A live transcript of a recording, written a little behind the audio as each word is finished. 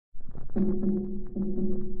Our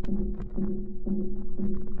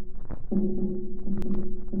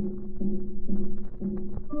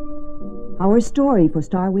story for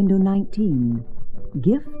Star Window 19,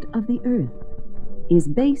 Gift of the Earth, is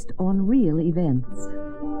based on real events.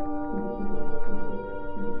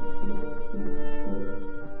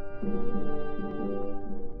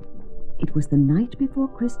 It was the night before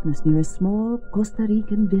Christmas near a small Costa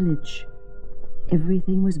Rican village.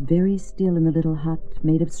 Everything was very still in the little hut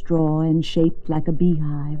made of straw and shaped like a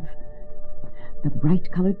beehive. The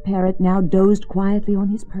bright-colored parrot now dozed quietly on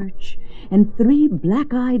his perch, and 3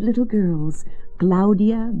 black-eyed little girls,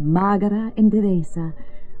 Claudia, Margara, and Teresa,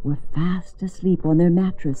 were fast asleep on their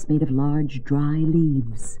mattress made of large dry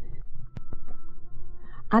leaves.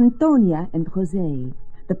 Antonia and Jose,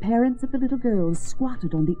 the parents of the little girls,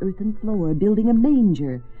 squatted on the earthen floor, building a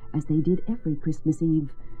manger, as they did every Christmas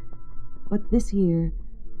Eve. But this year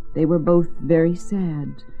they were both very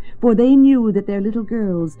sad, for they knew that their little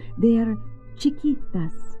girls, their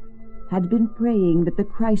Chiquitas, had been praying that the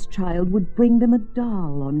Christ child would bring them a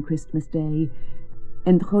doll on Christmas Day,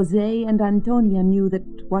 and Jose and Antonia knew that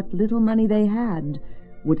what little money they had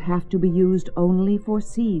would have to be used only for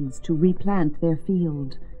seeds to replant their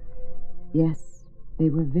field. Yes, they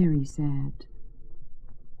were very sad.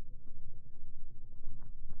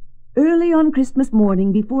 Early on Christmas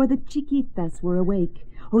morning, before the Chiquitas were awake,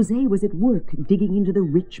 Jose was at work digging into the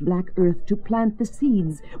rich black earth to plant the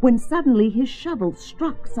seeds when suddenly his shovel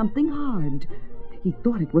struck something hard. He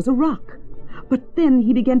thought it was a rock, but then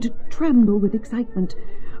he began to tremble with excitement,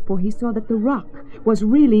 for he saw that the rock was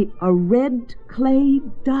really a red clay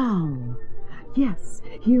doll. Yes,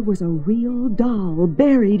 here was a real doll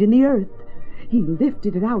buried in the earth. He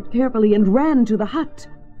lifted it out carefully and ran to the hut.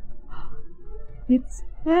 "It's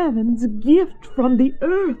heaven's gift from the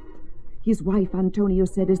earth," his wife Antonio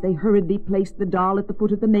said as they hurriedly placed the doll at the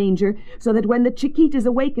foot of the manger so that when the Chiquitas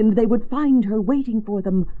awakened they would find her waiting for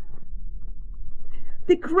them.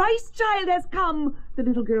 "The Christ child has come," the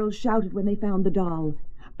little girls shouted when they found the doll.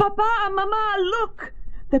 "Papa, Mama, look!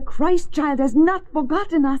 The Christ child has not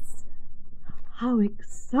forgotten us." How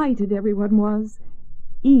excited everyone was!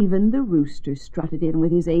 Even the rooster strutted in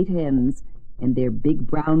with his 8 hens, and their big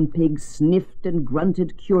brown pigs sniffed and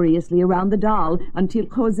grunted curiously around the doll until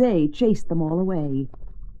Jose chased them all away.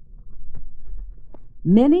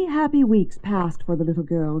 Many happy weeks passed for the little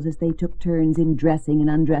girls as they took turns in dressing and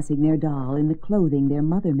undressing their doll in the clothing their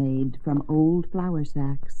mother made from old flour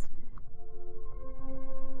sacks.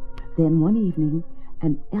 Then one evening,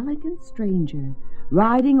 an elegant stranger,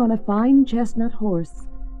 riding on a fine chestnut horse,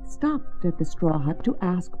 stopped at the straw hut to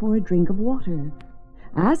ask for a drink of water.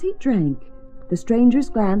 As he drank, the stranger's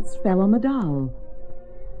glance fell on the doll.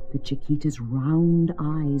 The Chiquita's round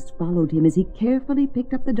eyes followed him as he carefully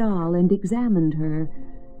picked up the doll and examined her.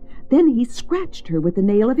 Then he scratched her with the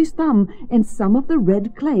nail of his thumb, and some of the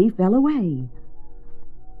red clay fell away.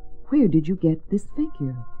 "Where did you get this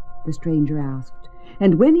figure?" the stranger asked.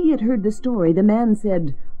 And when he had heard the story, the man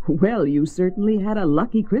said, "Well, you certainly had a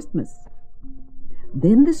lucky Christmas."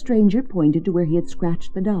 Then the stranger pointed to where he had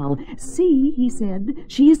scratched the doll. "See," he said,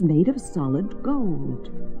 "she is made of solid gold.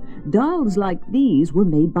 Dolls like these were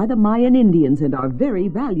made by the Mayan Indians and are very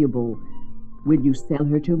valuable. Will you sell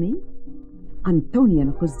her to me?" Antonia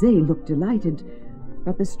and Jose looked delighted,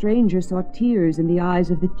 but the stranger saw tears in the eyes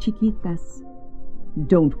of the Chiquitas.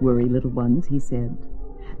 "Don't worry, little ones," he said.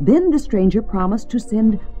 Then the stranger promised to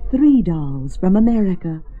send 3 dolls from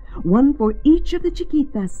America, one for each of the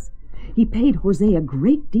Chiquitas. He paid Jose a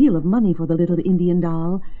great deal of money for the little Indian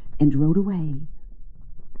doll and rode away.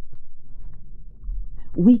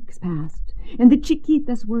 Weeks passed, and the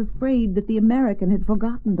Chiquitas were afraid that the American had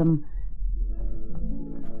forgotten them.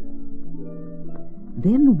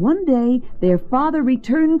 Then one day their father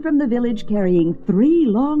returned from the village carrying 3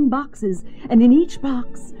 long boxes, and in each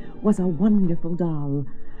box was a wonderful doll.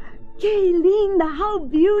 "Que linda! How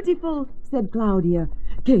beautiful!" said Claudia.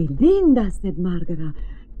 "Que linda!" said Margara.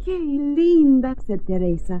 "Que linda!" said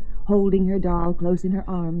Teresa, holding her doll close in her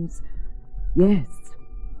arms. "Yes,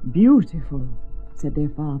 beautiful," said their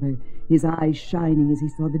father, his eyes shining as he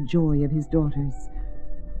saw the joy of his daughters.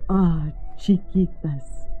 "Ah,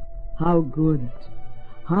 Chiquitas, how good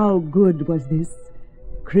was this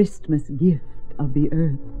Christmas gift of the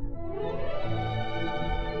earth!"